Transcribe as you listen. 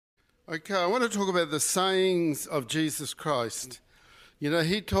Okay, I want to talk about the sayings of Jesus Christ. You know,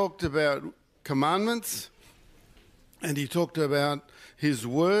 he talked about commandments and he talked about his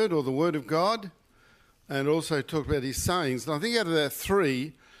word or the word of God and also talked about his sayings. And I think out of that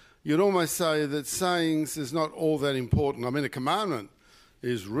three, you'd almost say that sayings is not all that important. I mean, a commandment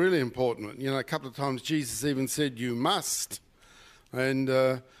is really important. You know, a couple of times Jesus even said, you must. And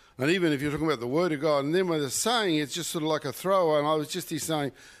even if you're talking about the word of God, and then with the saying, it's just sort of like a throwaway. And I was just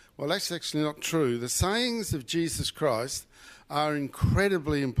saying, well, that's actually not true. The sayings of Jesus Christ are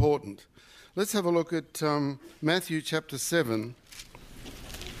incredibly important. Let's have a look at Matthew chapter 7.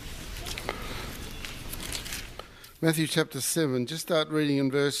 Matthew chapter 7, just start reading in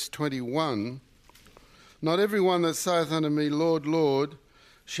verse 21. Not everyone that saith unto me, Lord, Lord,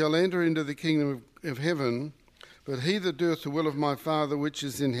 shall enter into the kingdom of heaven, but he that doeth the will of my Father which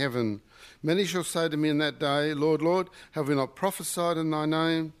is in heaven. Many shall say to me in that day, Lord, Lord, have we not prophesied in thy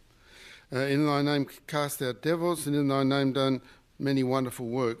name? In thy name cast out devils, and in thy name done many wonderful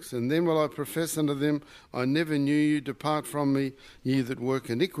works. And then will I profess unto them, I never knew you, depart from me, ye that work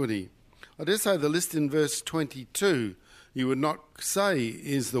iniquity. I dare say the list in verse 22, you would not say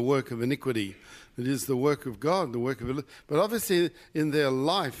is the work of iniquity. It is the work of God, the work of... But obviously in their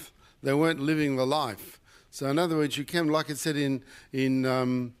life, they weren't living the life. So in other words, you can, like it said in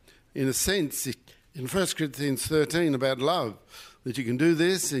a sense, in 1 Corinthians 13 about love, that you can do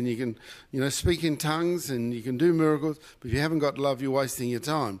this and you can, speak in tongues and you can do miracles, but if you haven't got love, you're wasting your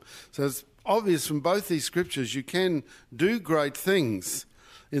time. So it's obvious from both these scriptures you can do great things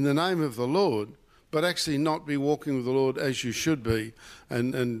in the name of the Lord, but actually not be walking with the Lord as you should be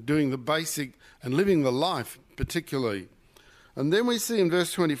and doing the basic and living the life particularly. And then we see in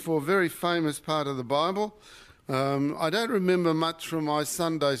verse 24, a very famous part of the Bible. I don't remember much from my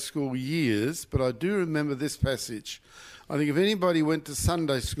Sunday school years, but I do remember this passage. I think if anybody went to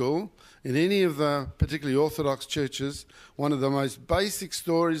Sunday school in any of the particularly Orthodox churches, one of the most basic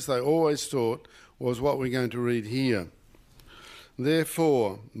stories they always taught was what we're going to read here.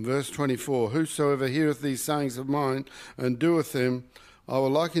 Therefore, verse 24, whosoever heareth these sayings of mine and doeth them, I will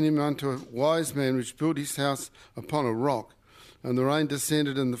liken him unto a wise man which built his house upon a rock. And the rain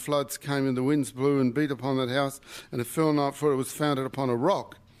descended, and the floods came, and the winds blew and beat upon that house, and it fell not, for it was founded upon a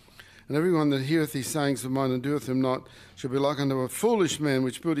rock. And everyone that heareth these sayings of mine and doeth them not shall be like unto a foolish man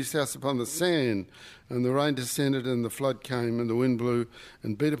which built his house upon the sand. And the rain descended, and the flood came, and the wind blew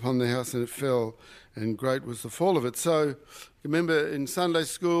and beat upon the house, and it fell, and great was the fall of it. So, remember in Sunday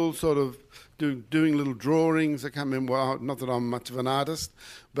school, sort of doing little drawings. I can't remember, well, not that I'm much of an artist,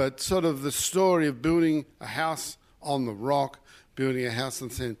 but sort of the story of building a house on the rock, building a house on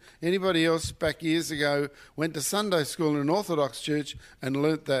sand. Anybody else back years ago went to Sunday school in an Orthodox church and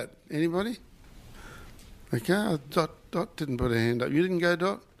learnt that? Anybody? Okay, Dot didn't put her hand up. You didn't go,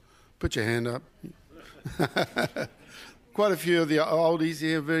 Dot? Put your hand up. Quite a few of the oldies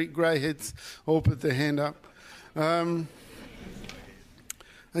here, very grey heads, all put their hand up. And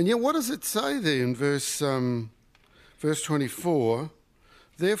yet what does it say there in verse 24?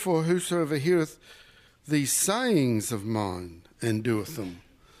 Therefore whosoever heareth these sayings of mine and doeth them.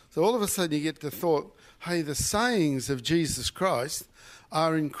 So all of a sudden you get the thought, hey, the sayings of Jesus Christ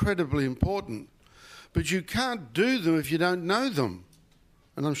are incredibly important, but you can't do them if you don't know them.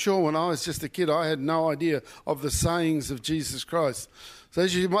 And I'm sure when I was just a kid, I had no idea of the sayings of Jesus Christ. So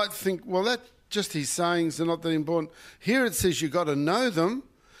as you might think, well, that's just his sayings are not that important. Here it says you've got to know them,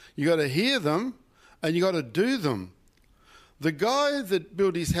 you've got to hear them, and you've got to do them. The guy that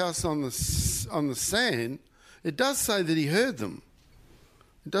built his house on the sand, it does say that he heard them.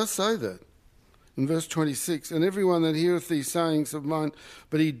 It does say that in verse 26. And everyone that heareth these sayings of mine,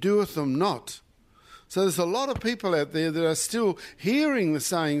 but he doeth them not. So there's a lot of people out there that are still hearing the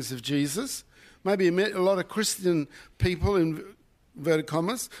sayings of Jesus. Maybe a lot of Christian people, in inverted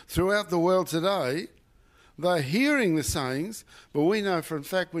commas, throughout the world today. They're hearing the sayings, but we know for a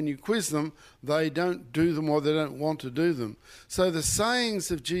fact when you quiz them, they don't do them or they don't want to do them. So the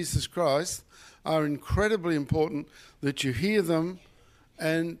sayings of Jesus Christ are incredibly important, that you hear them,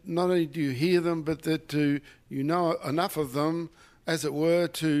 and not only do you hear them, but that you know enough of them, as it were,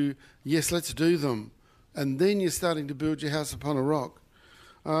 to, yes, let's do them. And then you're starting to build your house upon a rock.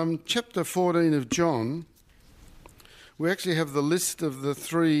 Chapter 14 of John, we actually have the list of the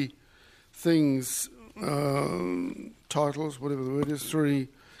three things, titles, whatever the word is, three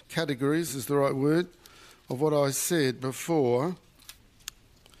categories is the right word, of what I said before.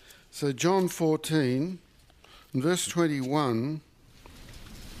 So John 14, and verse 21.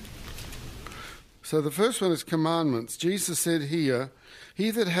 So the first one is commandments. Jesus said here,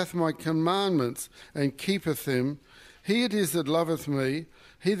 he that hath my commandments and keepeth them, He it is that loveth me.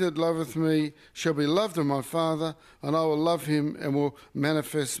 He that loveth me shall be loved of my Father, and I will love him and will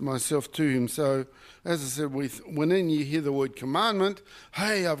manifest myself to him. So, as I said, when you hear the word commandment,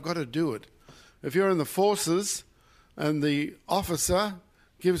 hey, I've got to do it. If you're in the forces and the officer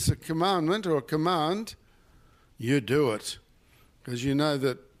gives a commandment or a command, you do it. Because you know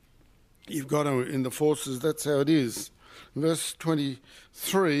that you've got to, in the forces, that's how it is. Verse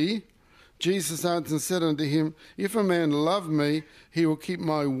 23, Jesus answered and said unto him, If a man love me, he will keep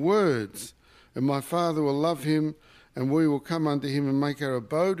my words, and my Father will love him, and we will come unto him and make our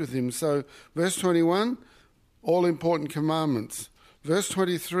abode with him. So, verse 21, all important commandments. Verse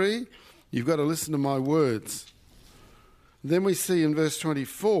 23, you've got to listen to my words. Then we see in verse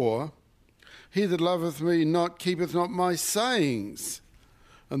 24, He that loveth me not keepeth not my sayings,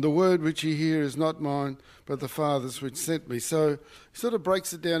 and the word which ye hear is not mine, but the Father's which sent me. So he sort of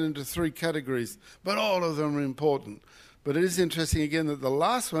breaks it down into three categories, but all of them are important. But it is interesting again that the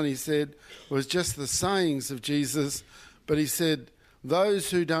last one he said was just the sayings of Jesus, but he said,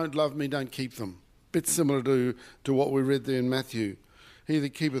 those who don't love me don't keep them. Bit similar to what we read there in Matthew. He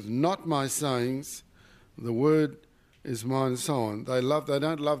that keepeth not my sayings, the word is mine, and so on. They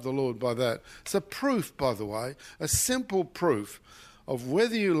don't love the Lord by that. It's a proof, by the way, a simple proof of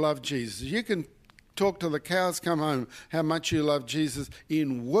whether you love Jesus. You can talk till the cows come home how much you love Jesus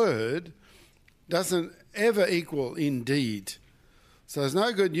in word, doesn't ever equal in deed. So it's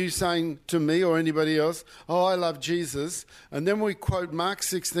no good you saying to me or anybody else, oh, I love Jesus. And then we quote Mark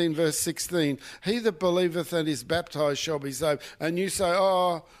 16, verse 16, he that believeth and is baptized shall be saved. And you say,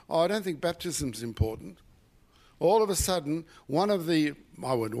 oh, I don't think baptism's important. All of a sudden, one of the,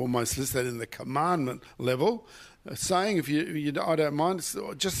 I would almost list that in the commandment level, saying, if you I don't mind, it's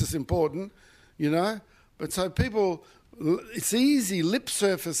just as important, you know. But so people, it's easy, lip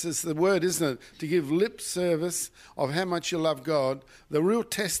service is the word, isn't it? To give lip service of how much you love God. The real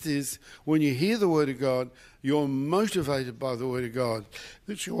test is when you hear the word of God, you're motivated by the word of God,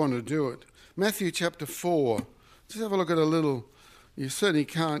 that you want to do it. Matthew chapter 4, just have a look at a little, you certainly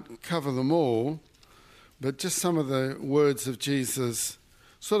can't cover them all, but just some of the words of Jesus,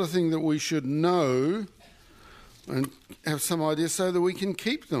 sort of thing that we should know and have some idea so that we can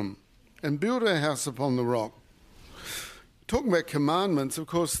keep them and build our house upon the rock. Talking about commandments, of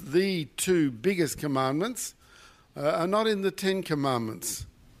course, the two biggest commandments are not in the 10 Commandments.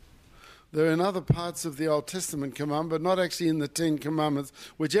 They're in other parts of the Old Testament commandment, but not actually in the 10 Commandments,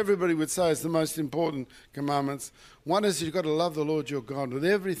 which everybody would say is the most important commandments. One is you've got to love the Lord your God with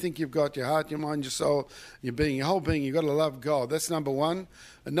everything you've got, your heart, your mind, your soul, your being, your whole being. You've got to love God. That's number one.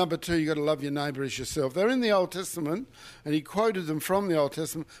 And number two, you've got to love your neighbour as yourself. They're in the Old Testament, and he quoted them from the Old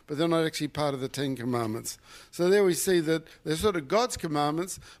Testament, but they're not actually part of the 10 Commandments. So there we see that they're sort of God's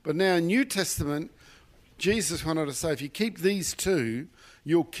commandments, but now in New Testament, Jesus wanted to say, if you keep these two,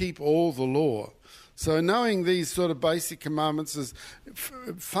 you'll keep all the law. So knowing these sort of basic commandments is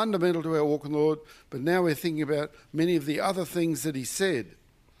fundamental to our walk with the Lord, but now we're thinking about many of the other things that he said.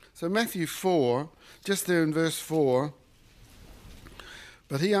 So Matthew 4, just there in verse 4,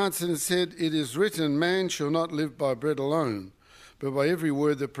 but he answered and said, it is written, man shall not live by bread alone, but by every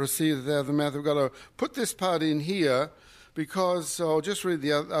word that proceedeth out of the mouth of God. I'll put this part in here because I'll just read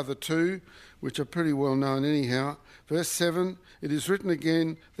the other two, which are pretty well known anyhow. Verse 7, it is written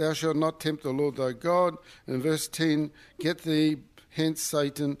again, thou shalt not tempt the Lord thy God. And verse 10, get thee hence,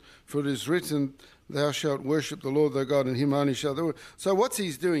 Satan, for it is written, thou shalt worship the Lord thy God, and him only shalt thou worship. So what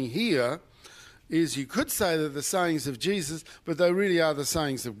he's doing here is you could say they're the sayings of Jesus, but they really are the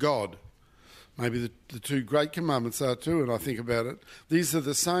sayings of God. Maybe the two great commandments are too, and I think about it. These are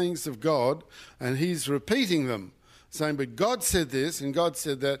the sayings of God, and he's repeating them, saying, but God said this and God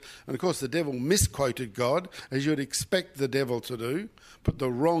said that. And of course the devil misquoted God, as you'd expect the devil to do, put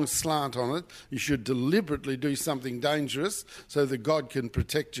the wrong slant on it. You should deliberately do something dangerous so that God can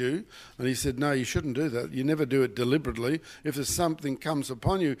protect you. And he said, no, you shouldn't do that. You never do it deliberately. If there's something comes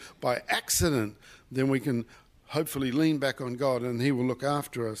upon you by accident, then we can hopefully lean back on God and he will look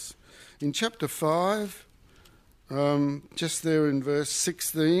after us. In chapter 5, just there in verse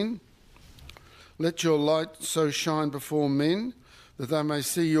 16, let your light so shine before men that they may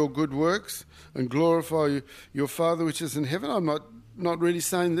see your good works and glorify your Father which is in heaven. I'm not really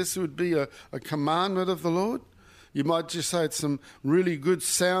saying this would be a commandment of the Lord. You might just say it's some really good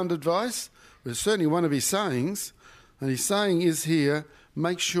sound advice, but it's certainly one of his sayings. And his saying is here,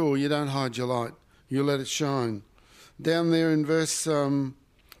 make sure you don't hide your light. You let it shine. Down there in verse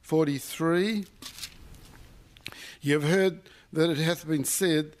 43, you have heard that it hath been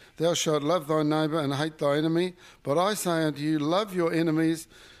said, thou shalt love thy neighbour and hate thy enemy. But I say unto you, love your enemies,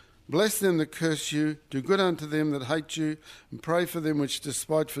 Bless them that curse you, do good unto them that hate you, and pray for them which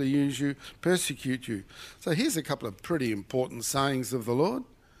despitefully use you, persecute you. So here's a couple of pretty important sayings of the Lord.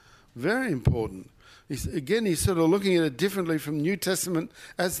 Very important. He's sort of looking at it differently from the New Testament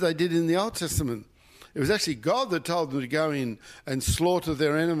as they did in the Old Testament. It was actually God that told them to go in and slaughter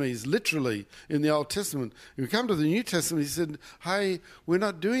their enemies, literally, in the Old Testament. When we come to the New Testament, he said, hey, we're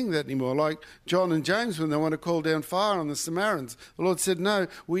not doing that anymore. Like John and James, when they want to call down fire on the Samaritans, the Lord said, no,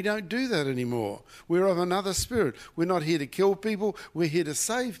 we don't do that anymore. We're of another spirit. We're not here to kill people. We're here to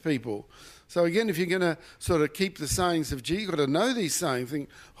save people. So again, if you're going to sort of keep the sayings of Jesus, you've got to know these sayings. Think,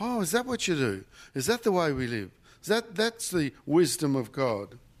 oh, is that what you do? Is that the way we live? That's the wisdom of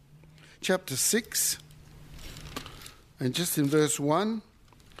God. Chapter 6, and just in verse 1,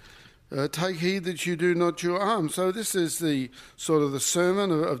 take heed that you do not your arms. So this is the sort of the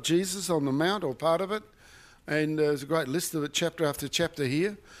sermon of Jesus on the Mount, or part of it, and there's a great list of it, chapter after chapter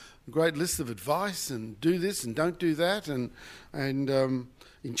here, a great list of advice, and do this and don't do that, and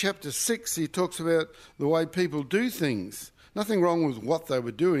in chapter 6 he talks about the way people do things. Nothing wrong with what they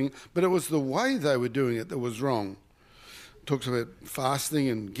were doing, but it was the way they were doing it that was wrong. Talks about fasting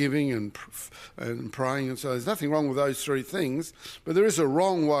and giving and praying, and so there's nothing wrong with those three things, but there is a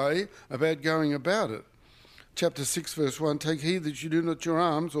wrong way about going about it. Chapter 6 verse 1, take heed that you do not your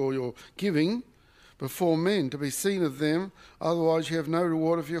alms or your giving before men to be seen of them, otherwise you have no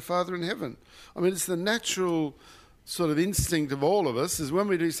reward of your Father in heaven. I mean, it's the natural sort of instinct of all of us is when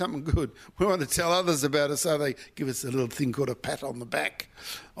we do something good, we want to tell others about it, so they give us a little thing called a pat on the back.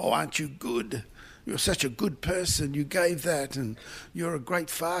 Oh, aren't you good? You're such a good person, you gave that, and you're a great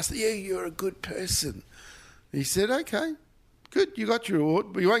faster. Yeah, you're a good person. He said, okay, good, you got your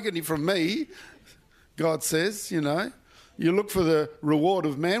reward, but you won't get any from me, God says, you know. You look for the reward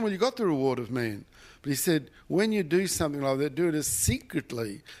of man, well, you got the reward of man. But he said, when you do something like that, do it as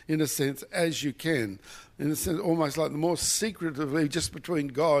secretly, in a sense, as you can. In a sense, almost like the more secretively, just between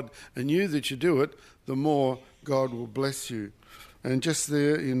God and you that you do it, the more God will bless you. And just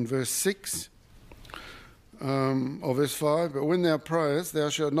there in verse 6, or verse 5, but when thou prayest, thou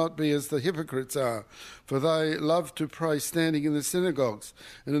shalt not be as the hypocrites are, for they love to pray standing in the synagogues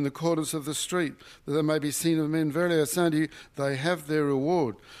and in the corners of the street, that they may be seen of men. Verily I say unto you, they have their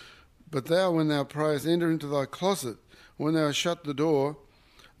reward. But thou, when thou prayest, enter into thy closet. When thou hast shut thy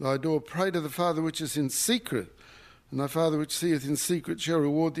door, pray to the Father which is in secret, and thy Father which seeth in secret shall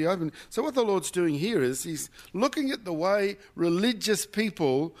reward thee openly. So what the Lord's doing here is he's looking at the way religious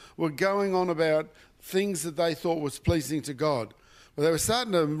people were going on about things that they thought was pleasing to God. But they were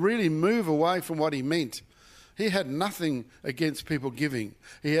starting to really move away from what he meant. He had nothing against people giving.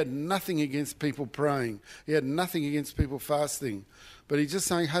 He had nothing against people praying. He had nothing against people fasting. But he's just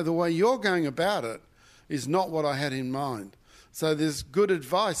saying, hey, the way you're going about it is not what I had in mind. So there's good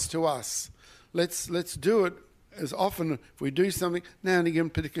advice to us. Let's do it as often if we do something, now and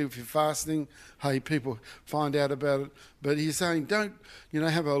again, particularly if you're fasting, hey, people find out about it. But he's saying, don't,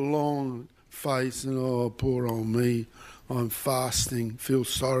 have a long face and, oh, poor old me, I'm fasting, feel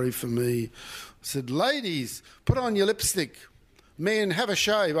sorry for me. I said, ladies, put on your lipstick. Men, have a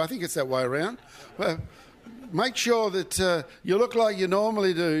shave. I think it's that way around. Well, make sure that you look like you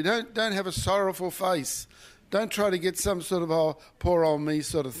normally do. Don't have a sorrowful face. Don't try to get some sort of, oh, poor old me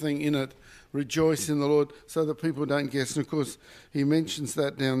sort of thing in it. Rejoice in the Lord so that people don't guess. And of course, he mentions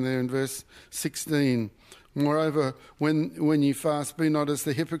that down there in verse 16. Moreover, when you fast, be not as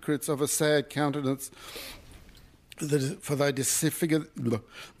the hypocrites of a sad countenance, for they disfigure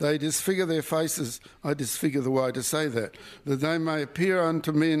their faces. I disfigure the way to say that they may appear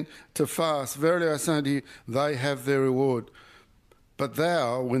unto men to fast. Verily I say unto you, they have their reward. But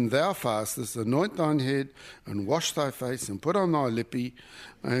thou, when thou fastest, anoint thine head and wash thy face and put on thy lippy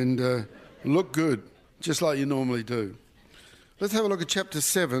and look good, just like you normally do. Let's have a look at chapter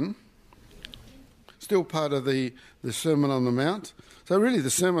 7. Still part of the Sermon on the Mount. So really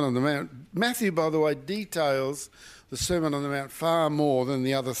the Sermon on the Mount, Matthew, by the way, details the Sermon on the Mount far more than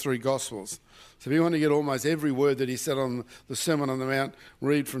the other three Gospels. So if you want to get almost every word that he said on the Sermon on the Mount,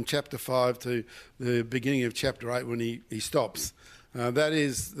 read from chapter 5 to the beginning of chapter 8 when he stops. That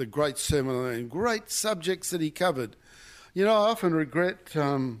is the great Sermon on the Mount, great subjects that he covered. I often regret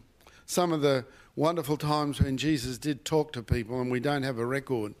some of the wonderful times when Jesus did talk to people and we don't have a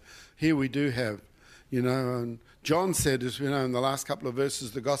record. Here we do have. And John said, as we know in the last couple of verses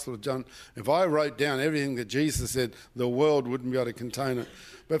of the Gospel of John, if I wrote down everything that Jesus said, the world wouldn't be able to contain it.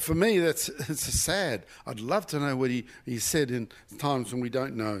 But for me, it's sad. I'd love to know what he said in times when we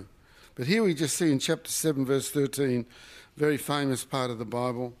don't know. But here we just see in chapter 7, verse 13, very famous part of the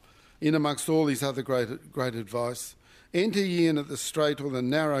Bible, in amongst all these other great advice, Enter ye in at the strait or the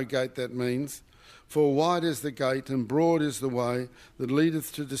narrow gate, that means. For wide is the gate and broad is the way that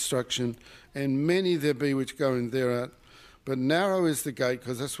leadeth to destruction, and many there be which go in thereat. But narrow is the gate,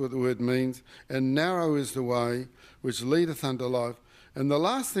 because that's what the word means, and narrow is the way which leadeth unto life. And the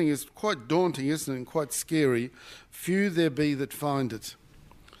last thing is quite daunting, isn't it, and quite scary. Few there be that find it.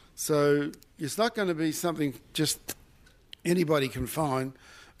 So it's not going to be something just anybody can find.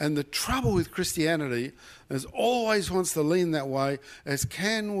 And the trouble with Christianity is always wants to lean that way as,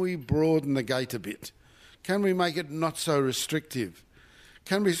 can we broaden the gate a bit? Can we make it not so restrictive?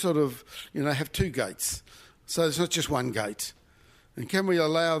 Can we sort of, have two gates? So it's not just one gate. And can we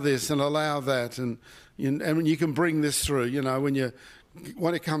allow this and allow that? And you can bring this through. When you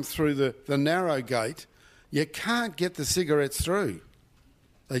want to come through the narrow gate, you can't get the cigarettes through.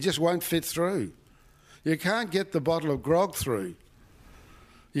 They just won't fit through. You can't get the bottle of grog through.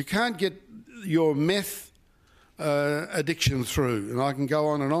 You can't get your meth addiction through, and I can go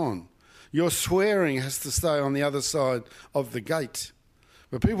on and on. Your swearing has to stay on the other side of the gate.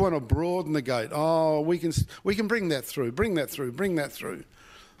 But people want to broaden the gate. Oh, we can bring that through, bring that through, bring that through.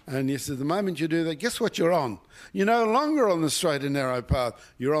 And you said, the moment you do that, guess what you're on? You're no longer on the straight and narrow path.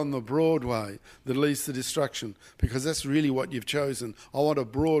 You're on the broad way that leads to destruction, because that's really what you've chosen. I want a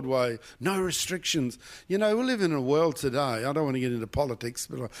broad way, no restrictions. We live in a world today, I don't want to get into politics,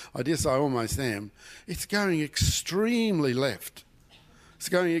 but I guess I almost am. It's going extremely left. It's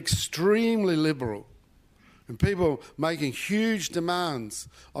going extremely liberal. And people making huge demands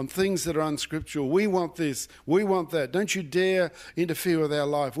on things that are unscriptural. We want this, we want that. Don't you dare interfere with our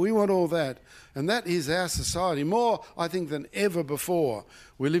life. We want all that. And that is our society. More, I think, than ever before.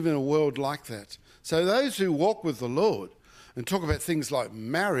 We live in a world like that. So those who walk with the Lord and talk about things like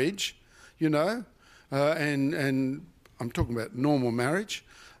marriage, and I'm talking about normal marriage,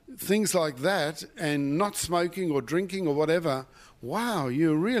 things like that, and not smoking or drinking or whatever, wow,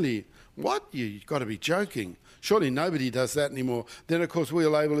 you really... What? You've got to be joking. Surely nobody does that anymore. Then, of course,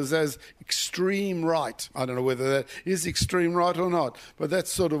 we'll label it as extreme right. I don't know whether that is extreme right or not, but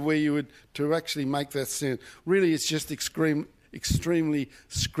that's sort of where you would, to actually make that sense. Really, it's just extremely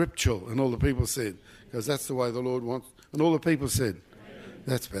scriptural, and all the people said, because that's the way the Lord wants. And all the people said,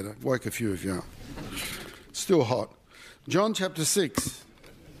 that's better. Woke a few of you up. Still hot. John chapter 6.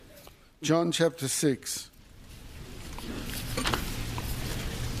 John chapter 6.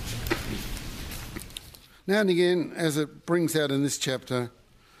 Now and again, as it brings out in this chapter,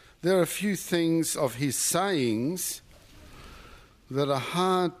 there are a few things of his sayings that are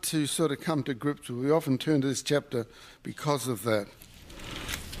hard to sort of come to grips with. We often turn to this chapter because of that.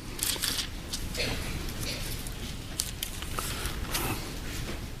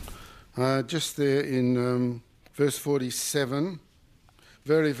 Just there in verse 47,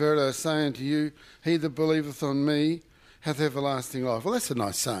 Verily, verily, I say unto you, he that believeth on me hath everlasting life. Well, that's a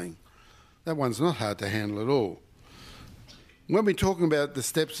nice saying. That one's not hard to handle at all. When we're talking about the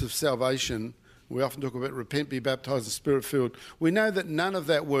steps of salvation, we often talk about repent, be baptised, and spirit-filled. We know that none of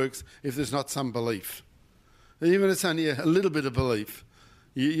that works if there's not some belief. Even if it's only a little bit of belief.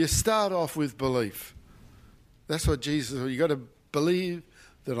 You start off with belief. That's what Jesus... You've got to believe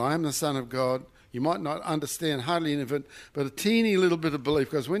that I am the Son of God. You might not understand hardly any of it, but a teeny little bit of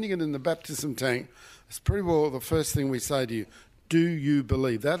belief. Because when you get in the baptism tank, it's pretty well the first thing we say to you. Do you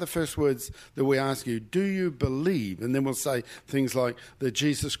believe? They're the first words that we ask you. Do you believe? And then we'll say things like that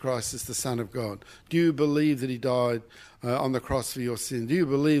Jesus Christ is the Son of God. Do you believe that he died on the cross for your sin? Do you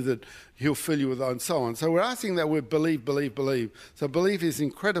believe that he'll fill you with, and so on? So we're asking that word believe, believe, believe. So belief is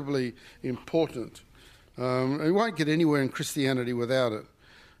incredibly important. We won't get anywhere in Christianity without it.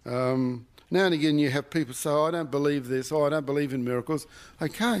 Now and again you have people say, oh, I don't believe this, oh, I don't believe in miracles.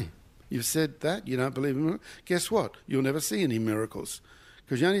 Okay. You've said that, you don't believe in miracles. Guess what? You'll never see any miracles.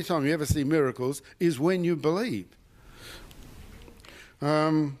 Because the only time you ever see miracles is when you believe.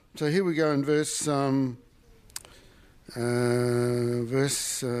 So here we go in verse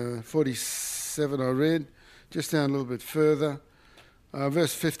 47 I read. Just down a little bit further.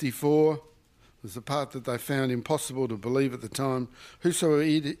 Verse 54 was the part that they found impossible to believe at the time. Whosoever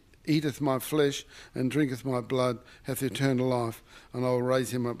eateth my flesh and drinketh my blood hath eternal life, and I will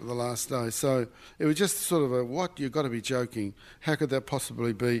raise him up at the last day. So it was just sort of a, what? You've got to be joking. How could that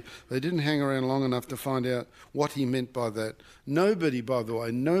possibly be? They didn't hang around long enough to find out what he meant by that. Nobody, by the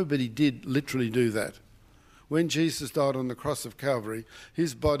way, nobody did literally do that. When Jesus died on the cross of Calvary,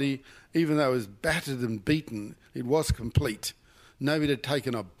 his body, even though it was battered and beaten, it was complete. Nobody had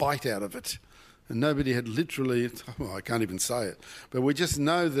taken a bite out of it. And nobody had literally, well, I can't even say it, but we just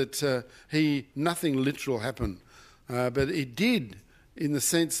know that nothing literal happened. But it did in the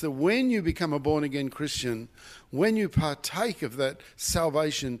sense that when you become a born-again Christian, when you partake of that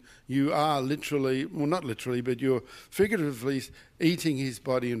salvation, you are literally, well, not literally, but you're figuratively eating his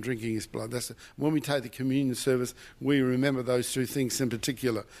body and drinking his blood. When we take the communion service, we remember those two things in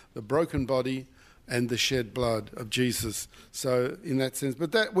particular, the broken body and the shed blood of Jesus. So in that sense,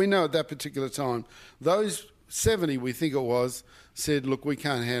 but that we know at that particular time, those 70, we think it was, said, look, we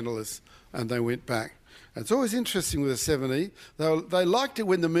can't handle this, and they went back. It's always interesting with the 70. They liked it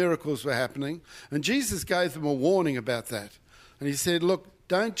when the miracles were happening, and Jesus gave them a warning about that. And he said, look,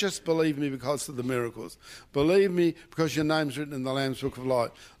 don't just believe me because of the miracles. Believe me because your name's written in the Lamb's Book of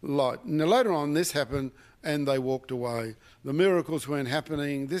Light. Now, later on, this happened, and they walked away. The miracles weren't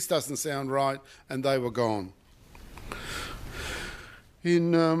happening. This doesn't sound right, and they were gone.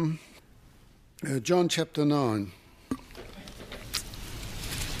 In John chapter 9...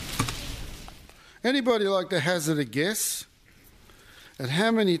 Anybody like to hazard a guess at how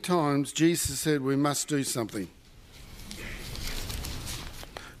many times Jesus said we must do something?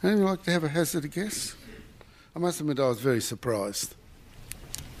 Anybody like to have a hazard a guess? I must admit I was very surprised.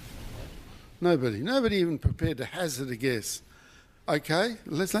 Nobody even prepared to hazard a guess. Okay,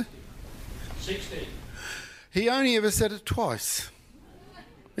 Leslie? 60. He only ever said it twice.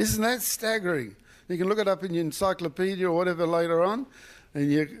 Isn't that staggering? You can look it up in your encyclopedia or whatever later on,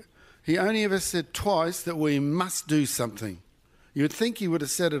 and he only ever said twice that we must do something. You'd think he would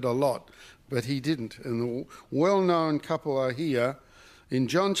have said it a lot, but he didn't. And the well-known couple are here in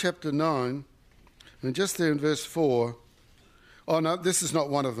John chapter 9, and just there in verse 4. Oh, no, this is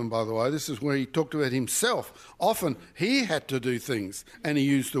not one of them, by the way. This is where he talked about himself. Often he had to do things, and he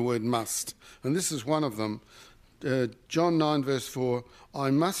used the word must. And this is one of them. John 9, verse 4,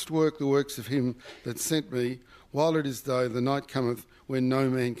 I must work the works of him that sent me, while it is day, the night cometh, when no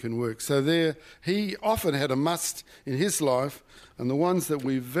man can work. So there, he often had a must in his life, and the ones that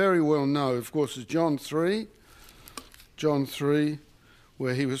we very well know, of course, is John 3,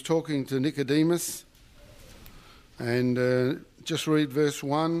 where he was talking to Nicodemus, and just read verse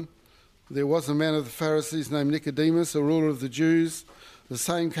 1. There was a man of the Pharisees named Nicodemus, a ruler of the Jews. The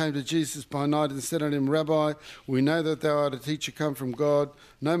same came to Jesus by night and said unto him, Rabbi, we know that thou art a teacher come from God.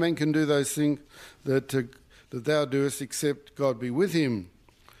 No man can do those things that thou doest, except God be with him.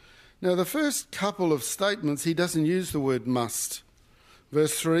 Now, the first couple of statements, he doesn't use the word must.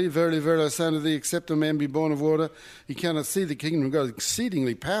 Verse 3, Verily, verily, I say unto thee, except a man be born of water, he cannot see the kingdom of God.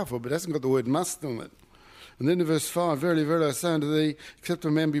 Exceedingly powerful, but hasn't got the word must on it. And then in verse 5, Verily, verily, I say unto thee, except a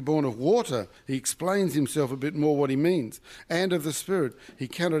man be born of water, he explains himself a bit more what he means, and of the Spirit, he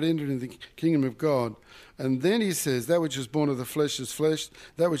cannot enter into the kingdom of God. And then he says, that which is born of the flesh is flesh,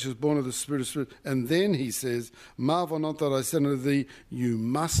 that which is born of the Spirit is spirit. And then he says, marvel not that I said unto thee, you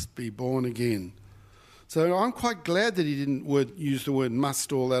must be born again. So I'm quite glad that he didn't use the word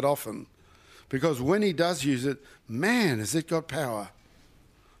must all that often, because when he does use it, man, has it got power.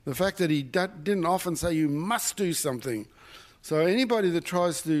 The fact that he didn't often say you must do something. So anybody that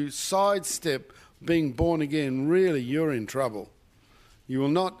tries to sidestep being born again, really, you're in trouble. You'll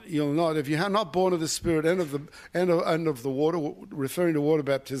not. If you're not born of the Spirit and of the water, referring to water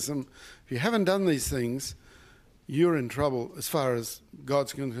baptism, if you haven't done these things, you're in trouble as far as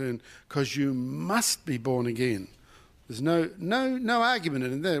God's concerned, because you must be born again. There's no argument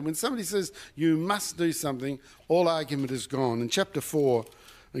in there. When somebody says you must do something, all argument is gone. In chapter 4,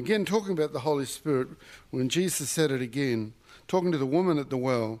 again talking about the Holy Spirit, when Jesus said it again, talking to the woman at the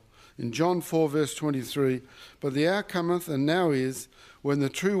well, in John 4, verse 23, but the hour cometh, and now is, when the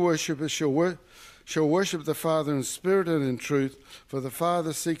true worshippers shall worship the Father in spirit and in truth, for the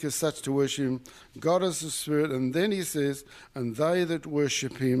Father seeketh such to worship him. God is the Spirit. And then he says, and they that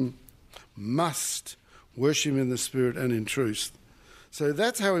worship him must worship him in the Spirit and in truth. So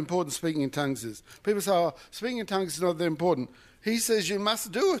that's how important speaking in tongues is. People say, oh, speaking in tongues is not that important. He says you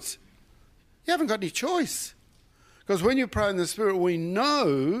must do it. You haven't got any choice. Because when you pray in the Spirit, we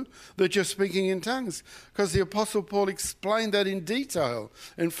know that you're speaking in tongues, because the Apostle Paul explained that in detail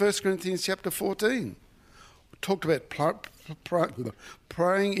in 1 Corinthians chapter 14. We talked about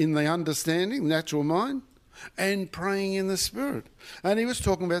praying in the understanding, natural mind, and praying in the Spirit. And he was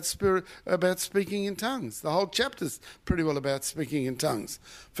talking about speaking in tongues. The whole chapter's pretty well about speaking in tongues.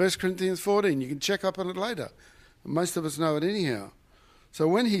 1 Corinthians 14, you can check up on it later. Most of us know it anyhow. So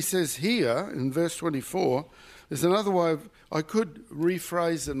when he says here in verse 24, there's another way I could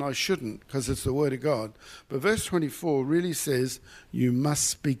rephrase it, and I shouldn't, because it's the word of God. But verse 24 really says you must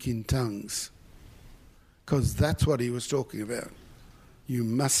speak in tongues, because that's what he was talking about. You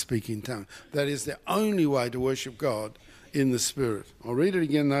must speak in tongues. That is the only way to worship God, in the Spirit. I'll read it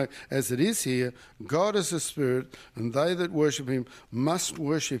again though, as it is here. God is a spirit, and they that worship him must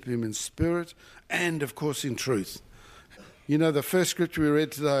worship him in spirit and, of course, in truth. You know, the first scripture we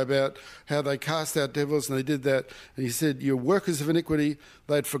read today about how they cast out devils, and they did that, and he said, you're workers of iniquity.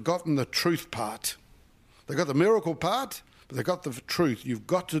 They'd forgotten the truth part. They got the miracle part, but they got the truth. You've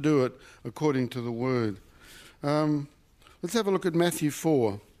got to do it according to the word. Let's have a look at Matthew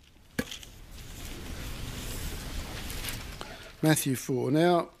 4. Matthew 4.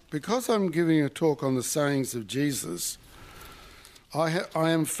 Now, because I'm giving a talk on the sayings of Jesus, I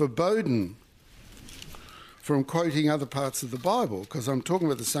am forbidden from quoting other parts of the Bible because I'm talking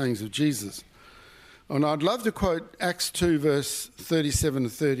about the sayings of Jesus. And I'd love to quote Acts 2, verse 37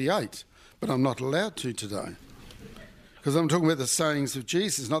 and 38, but I'm not allowed to today because I'm talking about the sayings of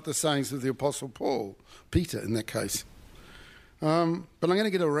Jesus, not the sayings of the Apostle Paul, Peter in that case. But I'm going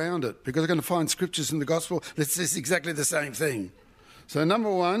to get around it because I'm going to find scriptures in the gospel that says exactly the same thing. So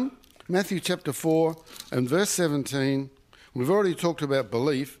number one, Matthew chapter 4 and verse 17. We've already talked about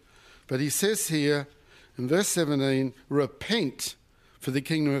belief, but he says here in verse 17, repent, for the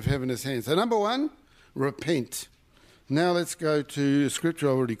kingdom of heaven is at hand. So number one, repent. Now let's go to a scripture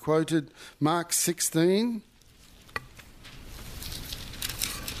I already quoted, Mark 16.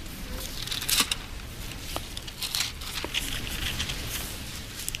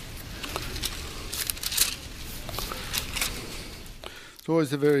 It's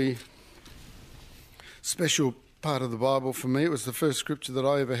always a very special part of the Bible for me. It was the first scripture that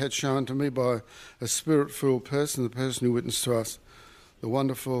I ever had shown to me by a spirit-filled person, the person who witnessed to us, the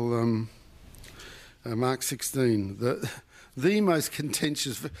wonderful Mark 16, the most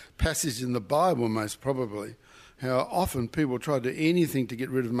contentious passage in the Bible, most probably. How often people try to do anything to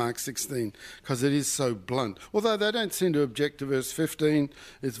get rid of Mark 16 because it is so blunt. Although they don't seem to object to verse 15,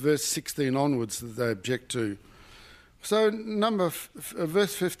 it's verse 16 onwards that they object to. So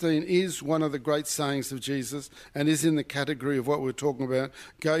verse 15 is one of the great sayings of Jesus and is in the category of what we're talking about.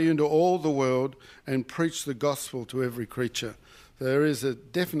 Go into all the world and preach the gospel to every creature. There is a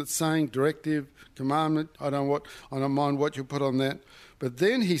definite saying, directive, commandment. I don't mind what you put on that. But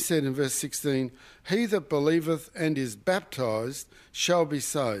then he said in verse 16, he that believeth and is baptized shall be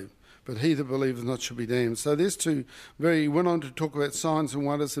saved, but he that believeth not shall be damned. So there's he went on to talk about signs and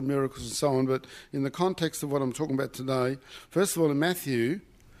wonders and miracles and so on, but in the context of what I'm talking about today, first of all in Matthew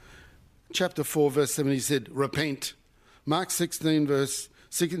chapter 4 verse 7 he said, repent. Mark 16 verse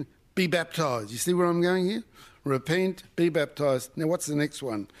 16, be baptized. You see where I'm going here? Repent, be baptized. Now what's the next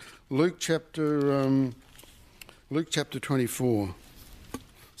one? Luke chapter 24.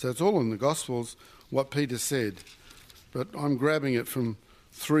 So it's all in the Gospels, what Peter said, but I'm grabbing it from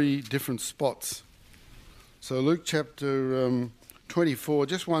 3 different spots. So Luke chapter 24,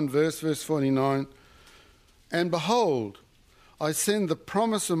 just one verse, verse 49. And behold, I send the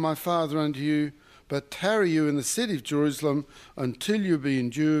promise of my Father unto you, but tarry you in the city of Jerusalem until you be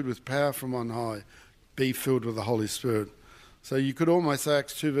endued with power from on high. Be filled with the Holy Spirit. So you could almost say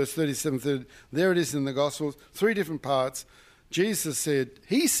Acts 2 verse 37, 30. There it is in the Gospels, 3 different parts. Jesus said,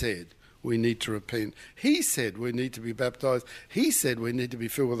 he said, we need to repent. He said we need to be baptized. He said we need to be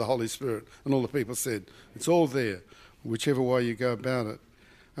filled with the Holy Spirit. And all the people said, it's all there, whichever way you go about it.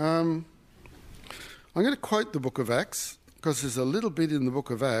 I'm going to quote the book of Acts, because there's a little bit in the book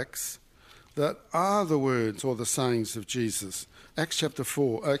of Acts that are the words or the sayings of Jesus. Acts chapter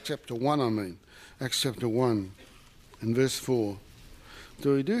 1, Acts chapter 1 and verse 4.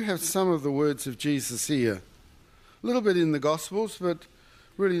 So we do have some of the words of Jesus here. A little bit in the Gospels, but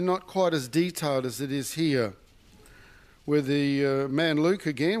really not quite as detailed as it is here. Where the man Luke,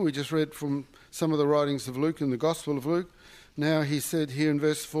 again, we just read from some of the writings of Luke in the Gospel of Luke. Now he said here in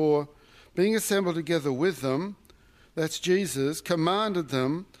verse 4, being assembled together with them, that's Jesus, commanded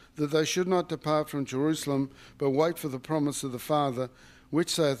them that they should not depart from Jerusalem, but wait for the promise of the Father,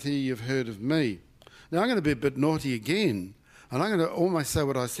 which saith he, you've heard of me. Now I'm going to be a bit naughty again, and I'm going to almost say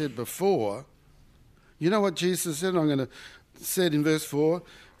what I said before. You know what Jesus said? I'm going to said in verse 4,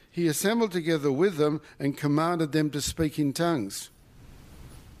 he assembled together with them and commanded them to speak in tongues.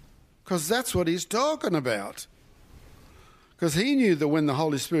 Because that's what he's talking about. Because he knew that when the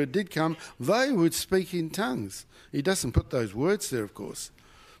Holy Spirit did come, they would speak in tongues. He doesn't put those words there, of course.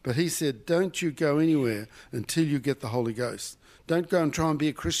 But he said, don't you go anywhere until you get the Holy Ghost. Don't go and try and be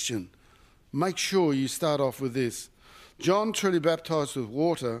a Christian. Make sure you start off with this. John truly baptized with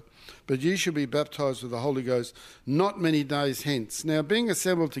water, but ye shall be baptized with the Holy Ghost not many days hence. Now, being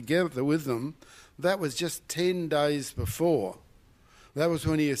assembled together with them, that was just 10 days before. That was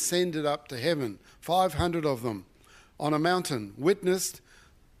when he ascended up to heaven. 500 of them on a mountain witnessed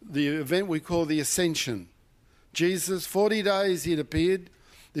the event we call the Ascension. Jesus, 40 days he'd appeared.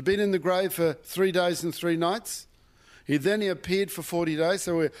 He'd been in the grave for 3 days and 3 nights. He appeared for 40 days.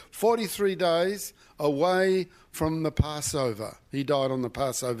 So we're 43 days away from the Passover. He died on the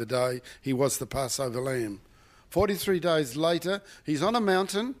Passover day. He was the Passover lamb. 43 days later, he's on a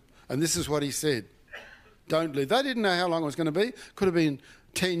mountain, and this is what he said. Don't leave. They didn't know how long it was going to be. Could have been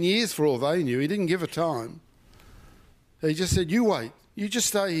 10 years for all they knew. He didn't give a time. He just said, you wait. You just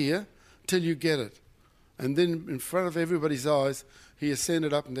stay here till you get it. And then in front of everybody's eyes, he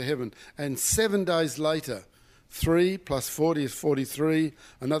ascended up into heaven. And 7 days later, 3 plus 40 is 43.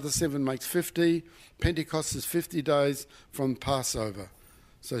 Another 7 makes 50. Pentecost is 50 days from Passover.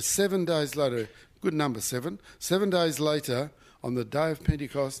 So 7 days later, good number 7. 7 days later, on the day of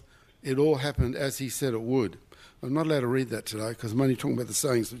Pentecost, it all happened as he said it would. I'm not allowed to read that today because I'm only talking about the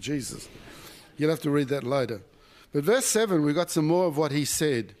sayings of Jesus. You'll have to read that later. But verse 7, we've got some more of what he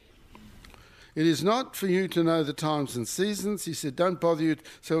said. It is not for you to know the times and seasons. He said, don't bother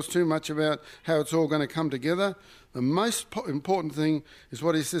yourselves too much about how it's all going to come together. The most important thing is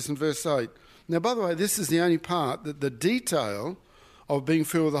what he says in verse 8. Now, by the way, this is the only part that the detail of being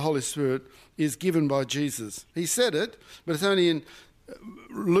filled with the Holy Spirit is given by Jesus. He said it, but it's only in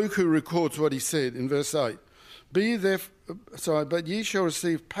Luke who records what he said in verse 8. But ye shall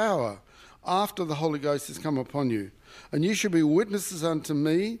receive power after the Holy Ghost has come upon you. And you shall be witnesses unto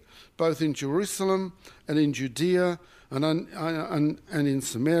me, both in Jerusalem and in Judea and in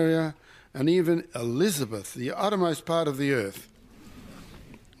Samaria, and even Elizabeth, the uttermost part of the earth,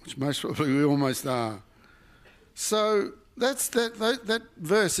 which most probably we almost are. So that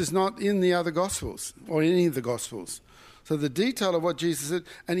verse is not in the other Gospels or any of the Gospels. So the detail of what Jesus said,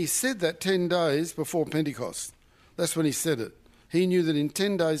 and he said that 10 days before Pentecost. That's when he said it. He knew that in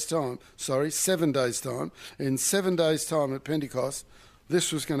 7 days' time, in 7 days' time at Pentecost,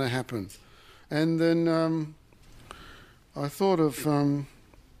 this was going to happen. And then I thought of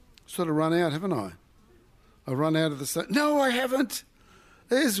sort of run out, haven't I? I've run out of the... No, I haven't.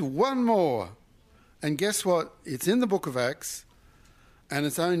 There's one more. And guess what? It's in the book of Acts, and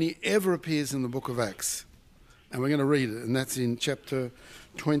it's only ever appears in the book of Acts. And we're going to read it, and that's in chapter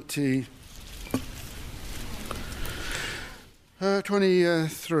 23, I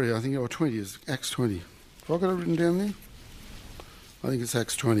think, or 20, is Acts 20. Have I got it written down there? I think it's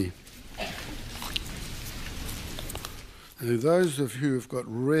Acts 20. And those of you who have got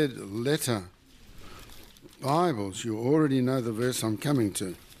red letter Bibles, you already know the verse I'm coming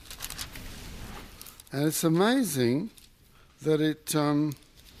to. And it's amazing that it...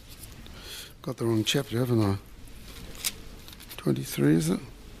 got the wrong chapter, haven't I? 23, is it?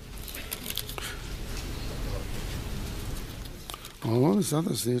 Oh, well, there's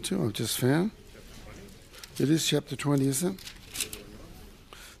others there too, I've just found. It is chapter 20, is it?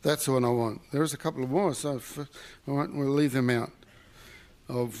 That's the one I want. There is a couple of more, so we'll leave them out.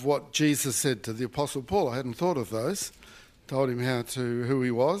 Of what Jesus said to the Apostle Paul. I hadn't thought of those. Told him who he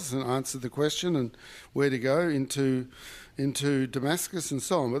was and answered the question and where to go into Damascus and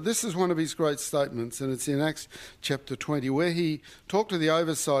so on. But this is one of his great statements, and it's in Acts chapter 20, where he talked to the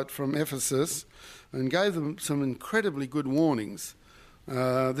oversight from Ephesus and gave them some incredibly good warnings.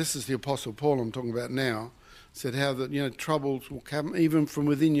 This is the Apostle Paul I'm talking about now. Said how that troubles will come even from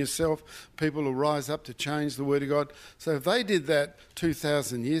within yourself. People will rise up to change the word of God. So if they did that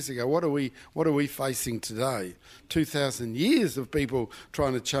 2,000 years ago, what are we facing today? 2,000 years of people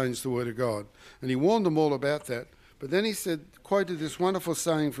trying to change the word of God. And he warned them all about that. But then he quoted this wonderful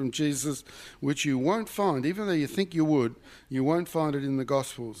saying from Jesus, which you won't find, even though you think you would, you won't find it in the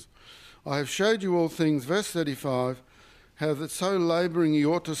Gospels. I have showed you all things, verse 35, how that so labouring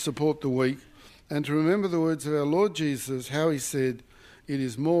you ought to support the weak, and to remember the words of our Lord Jesus, how he said, it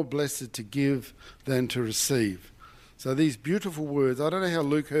is more blessed to give than to receive. So these beautiful words, I don't know how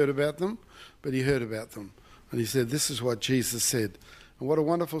Luke heard about them, but he heard about them. And he said, this is what Jesus said. And what a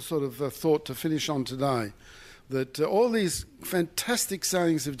wonderful sort of thought to finish on today, that all these fantastic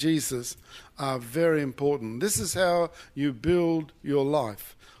sayings of Jesus are very important. This is how you build your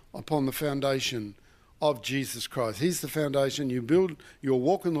life, upon the foundation of Jesus Christ. He's the foundation. You build your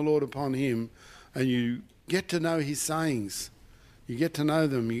walk in the Lord upon him, and you get to know his sayings. You get to know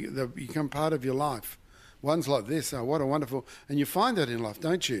them. They become part of your life. Ones like this, oh, what a wonderful... And you find that in life,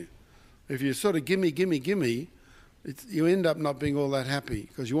 don't you? If you sort of gimme, you end up not being all that happy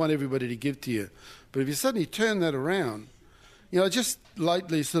because you want everybody to give to you. But if you suddenly turn that around... just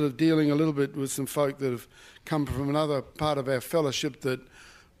lately sort of dealing a little bit with some folk that have come from another part of our fellowship that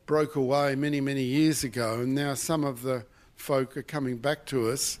broke away many, many years ago, and now some of the folk are coming back to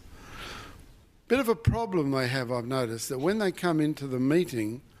us. Bit of a problem they have, I've noticed, that when they come into the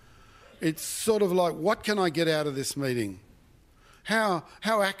meeting, it's sort of like, what can I get out of this meeting? How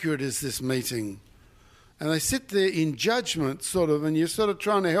accurate is this meeting? And they sit there in judgment, sort of, and you're sort of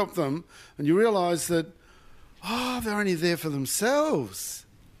trying to help them, and you realise that, they're only there for themselves.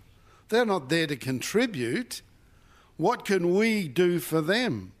 They're not there to contribute. What can we do for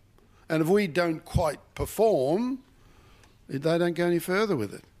them? And if we don't quite perform, they don't go any further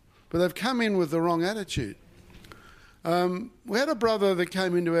with it. But they've come in with the wrong attitude. We had a brother that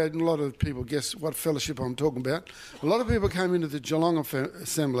came into our, and a lot of people guess what fellowship I'm talking about. A lot of people came into the Geelong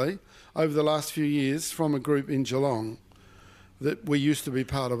Assembly over the last few years from a group in Geelong that we used to be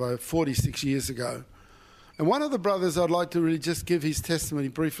part of 46 years ago. And one of the brothers, I'd like to really just give his testimony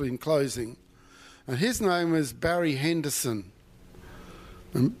briefly in closing. And his name was Barry Henderson.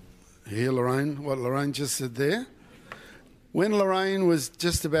 Hear Lorraine, what Lorraine just said there. When Lorraine was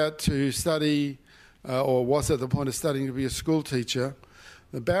just about to study, or was at the point of studying to be a school teacher,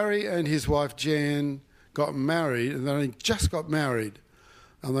 Barry and his wife Jan got married, and they only just got married.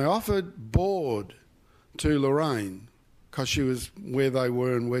 And they offered board to Lorraine because she was where they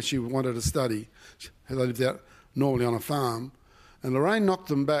were and where she wanted to study. They lived out normally on a farm. And Lorraine knocked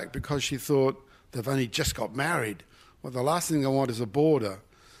them back because she thought they've only just got married. Well, the last thing they want is a boarder.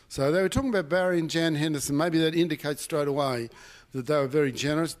 So they were talking about Barry and Jan Henderson. Maybe that indicates straight away that they were very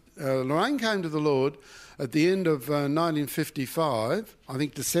generous. Lorraine came to the Lord at the end of 1955, I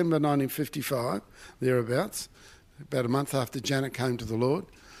think December 1955, thereabouts, about a month after Janet came to the Lord.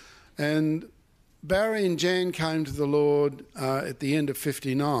 And Barry and Jan came to the Lord at the end of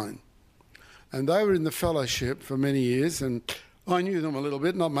 59. And they were in the fellowship for many years, and I knew them a little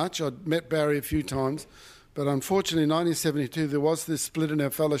bit, not much. I'd met Barry a few times, but unfortunately in 1972 there was this split in our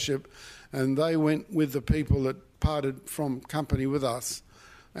fellowship, and they went with the people that parted from company with us.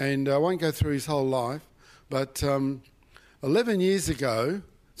 And I won't go through his whole life, but 11 years ago,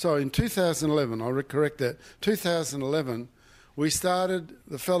 sorry, in 2011, I'll correct that, 2011, we started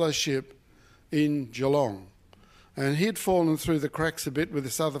the fellowship in Geelong. And he'd fallen through the cracks a bit with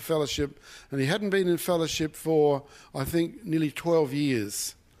this other fellowship, and he hadn't been in fellowship for, I think, nearly 12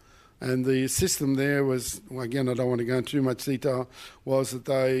 years. And the system there was, well, again, I don't want to go into too much detail, was that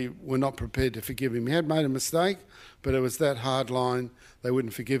they were not prepared to forgive him. He had made a mistake, but it was that hard line, they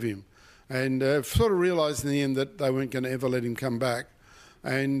wouldn't forgive him. And sort of realised in the end that they weren't going to ever let him come back.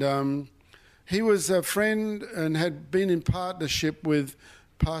 And he was a friend and had been in partnership with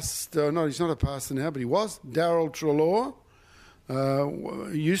pastor, no, he's not a pastor now, but he was, Darryl Treloar,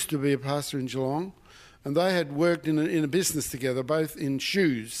 used to be a pastor in Geelong, and they had worked in a business together, both in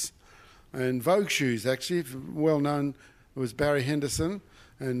shoes, and Vogue shoes actually, well known, was Barry Henderson,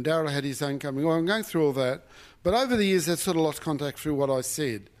 and Darryl had his own company. Well, I'm going through all that, but over the years that sort of lost contact through what I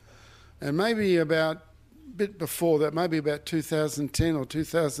said. And maybe about a bit before that, maybe about 2010 or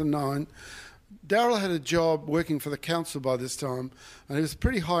 2009, Darryl had a job working for the council by this time, and he was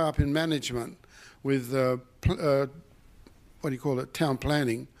pretty high up in management with, town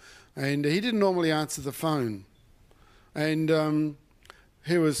planning, and he didn't normally answer the phone. And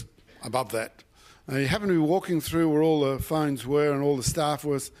he was above that. And he happened to be walking through where all the phones were and all the staff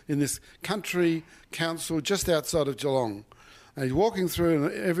was in this country council just outside of Geelong. And he's walking through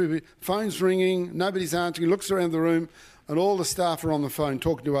and every phone's ringing, nobody's answering. He looks around the room and all the staff are on the phone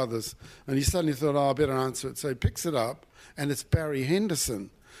talking to others. And he suddenly thought, I better answer it. So he picks it up and it's Barry Henderson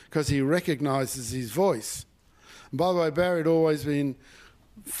because he recognises his voice. And by the way, Barry had always been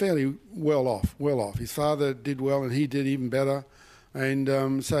fairly well off. His father did well and he did even better.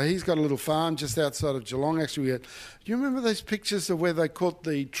 And so he's got a little farm just outside of Geelong. Actually, do you remember those pictures of where they caught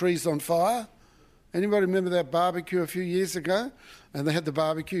the trees on fire? Anybody remember that barbecue a few years ago? And they had the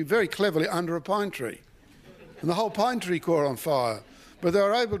barbecue very cleverly under a pine tree. And the whole pine tree caught on fire. But they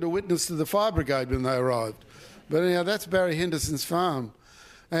were able to witness to the fire brigade when they arrived. But anyhow, that's Barry Henderson's farm.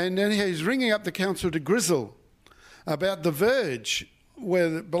 And anyhow, he's ringing up the council to Grizzle about the verge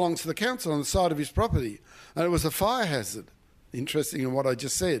where it belongs to the council on the side of his property. And it was a fire hazard. Interesting in what I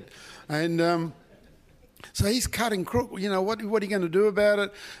just said. And so he's cutting crook. You know, what are you going to do about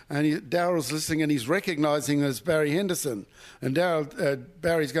it? And Darryl's listening and he's recognising as Barry Henderson. And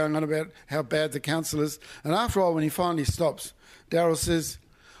Barry's going on about how bad the council is. And after a while, when he finally stops, Darryl says,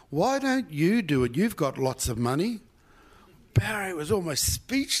 why don't you do it? You've got lots of money. Barry was almost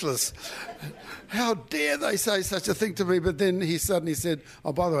speechless. How dare they say such a thing to me? But then he suddenly said,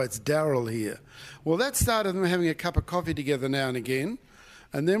 oh, by the way, it's Darryl here. Well, that started them having a cup of coffee together now and again.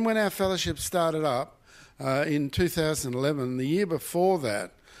 And then when our fellowship started up in 2011, the year before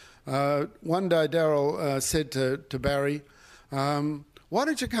that, one day Darryl said to Barry, why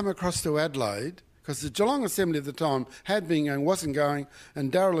don't you come across to Adelaide because the Geelong Assembly at the time had been going, wasn't going,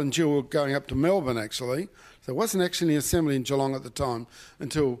 and Darryl and Jill were going up to Melbourne actually. So it wasn't actually an assembly in Geelong at the time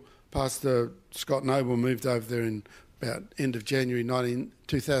until Pastor Scott Noble moved over there in about end of January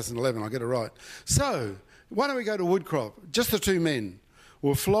 2011, I get it right. So why don't we go to Woodcroft? Just the two men.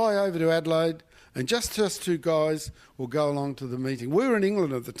 We'll fly over to Adelaide, and just us two guys will go along to the meeting. We were in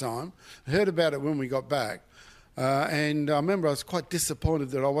England at the time, heard about it when we got back, and I remember I was quite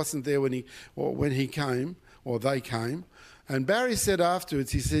disappointed that I wasn't there when he came, or they came. And Barry said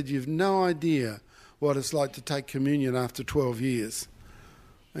afterwards, he said, "You've no idea what it's like to take communion after 12 years."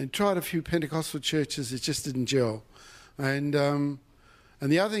 And tried a few Pentecostal churches, it just didn't gel. And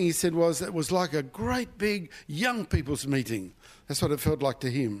the other thing he said was it was like a great big young people's meeting. That's what it felt like to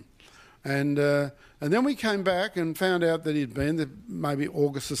him. And then we came back and found out that he'd been there maybe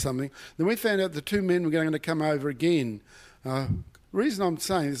August or something. Then we found out the two men were going to come over again. The reason I'm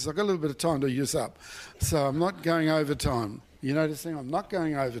saying this is I've got a little bit of time to use up, so I'm not going over time. You noticing? I'm not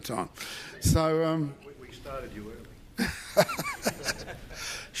going over time. So we started you early.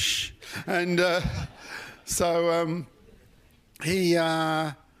 Shh. And so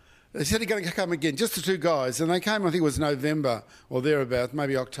they said they're going to come again, just the two guys. And they came, I think it was November or thereabouts,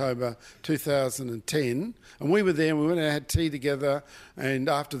 maybe October 2010. And we were there and we went and had tea together and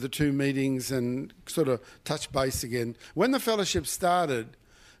after the two meetings and sort of touched base again. When the fellowship started,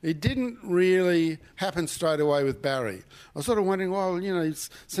 it didn't really happen straight away with Barry. I was sort of wondering, well, you know, it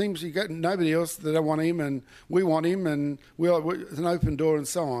seems you got nobody else that don't want him and we want him and it's an open door and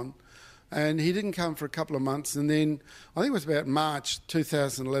so on. And he didn't come for a couple of months. And then I think it was about March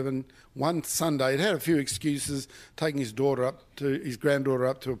 2011, one Sunday, he'd had a few excuses, taking his granddaughter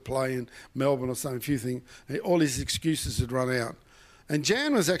up to a play in Melbourne or something, a few things. All his excuses had run out. And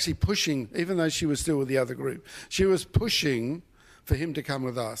Jan was actually pushing, even though she was still with the other group, she was pushing for him to come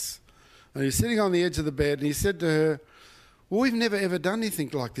with us. And he was sitting on the edge of the bed and he said to her, "Well, we've never ever done anything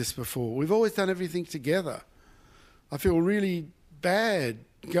like this before. We've always done everything together. I feel really bad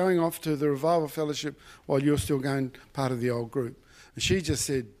going off to the revival fellowship while you're still going part of the old group." And she just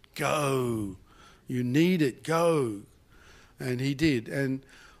said, "Go. You need it. Go." And he did. And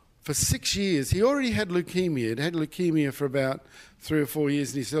for 6 years, he already had leukemia. He'd had leukemia for about 3 or 4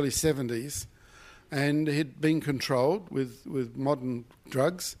 years in his early 70s. And he'd been controlled with modern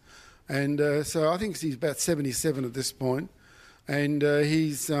drugs. And so I think he's about 77 at this point. And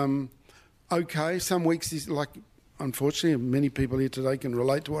he's okay. Some weeks he's like, unfortunately, many people here today can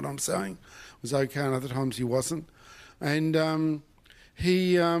relate to what I'm saying, was okay, and other times he wasn't. And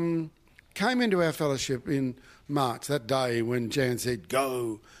he came into our fellowship in March, that day when Jan said,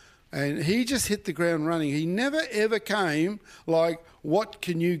 "Go." And he just hit the ground running. He never ever came like, "What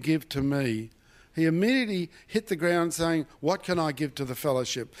can you give to me?" He immediately hit the ground saying, "What can I give to the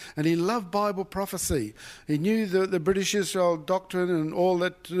fellowship?" And he loved Bible prophecy. He knew the British Israel doctrine and all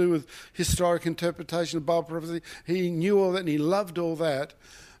that to do with historic interpretation of Bible prophecy. He knew all that and he loved all that.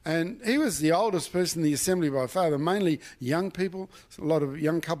 And he was the oldest person in the assembly by far. They're mainly young people, a lot of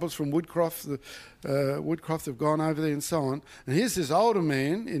young couples from Woodcroft. Woodcroft have gone over there and so on. And here's this older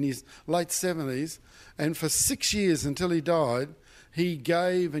man in his late 70s. And for 6 years until he died, he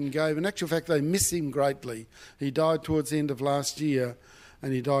gave and gave. In actual fact, they miss him greatly. He died towards the end of last year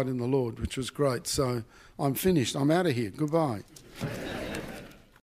and he died in the Lord, which was great. So I'm finished. I'm out of here. Goodbye.